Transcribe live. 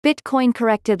Bitcoin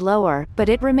corrected lower, but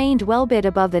it remained well bid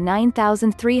above the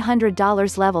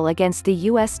 $9,300 level against the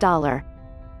US dollar.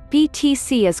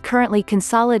 BTC is currently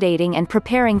consolidating and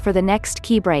preparing for the next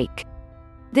key break.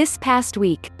 This past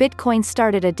week, Bitcoin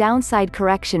started a downside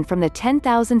correction from the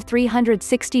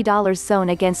 $10,360 zone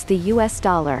against the US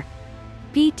dollar.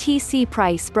 BTC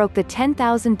price broke the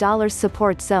 $10,000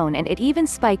 support zone and it even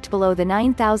spiked below the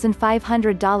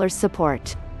 $9,500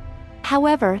 support.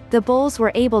 However, the bulls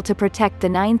were able to protect the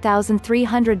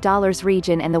 $9,300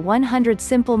 region and the 100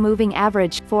 simple moving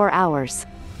average 4 hours.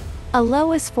 A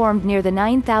low is formed near the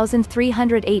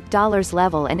 $9,308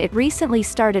 level and it recently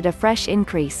started a fresh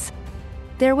increase.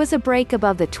 There was a break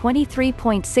above the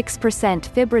 23.6%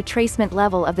 fib retracement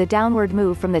level of the downward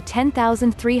move from the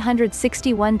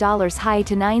 $10,361 high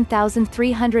to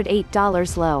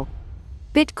 $9,308 low.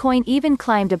 Bitcoin even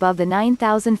climbed above the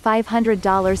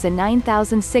 $9,500 and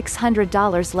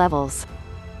 $9,600 levels.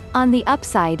 On the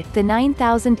upside, the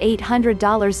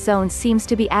 $9,800 zone seems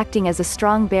to be acting as a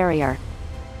strong barrier.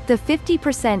 The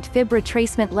 50% fib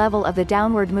retracement level of the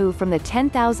downward move from the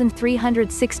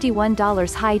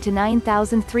 $10,361 high to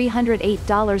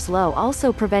 $9,308 low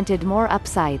also prevented more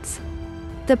upsides.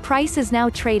 The price is now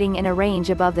trading in a range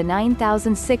above the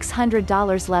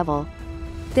 $9,600 level.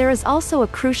 There is also a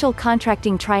crucial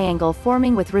contracting triangle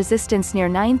forming with resistance near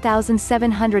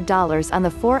 $9,700 on the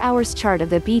 4 hours chart of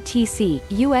the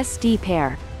BTC/USD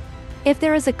pair. If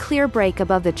there is a clear break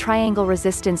above the triangle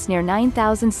resistance near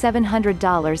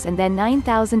 $9,700 and then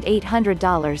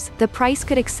 $9,800, the price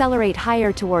could accelerate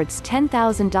higher towards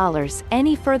 $10,000.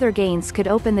 Any further gains could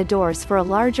open the doors for a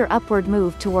larger upward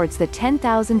move towards the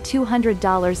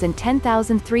 $10,200 and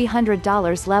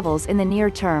 $10,300 levels in the near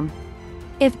term.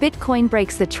 If Bitcoin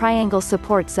breaks the triangle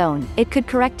support zone, it could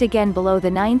correct again below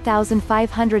the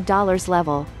 $9,500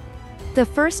 level. The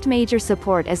first major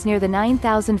support is near the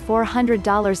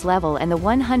 $9,400 level and the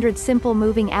 100 simple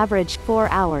moving average 4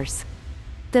 hours.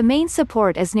 The main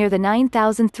support is near the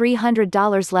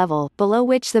 $9,300 level, below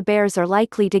which the bears are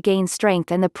likely to gain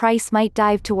strength and the price might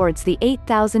dive towards the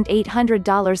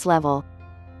 $8,800 level.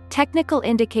 Technical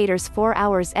indicators 4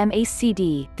 hours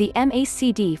MACD. The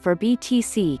MACD for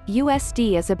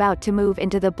BTC/USD is about to move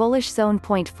into the bullish zone.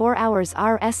 4 hours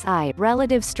RSI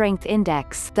Relative Strength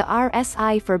Index. The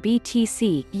RSI for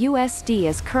BTC/USD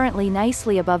is currently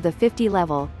nicely above the 50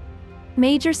 level.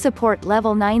 Major support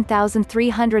level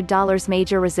 $9,300,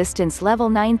 major resistance level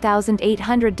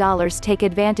 $9,800. Take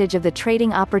advantage of the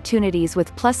trading opportunities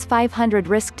with plus 500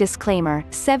 risk. Disclaimer: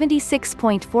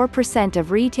 76.4%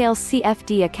 of retail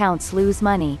CFD accounts lose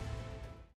money.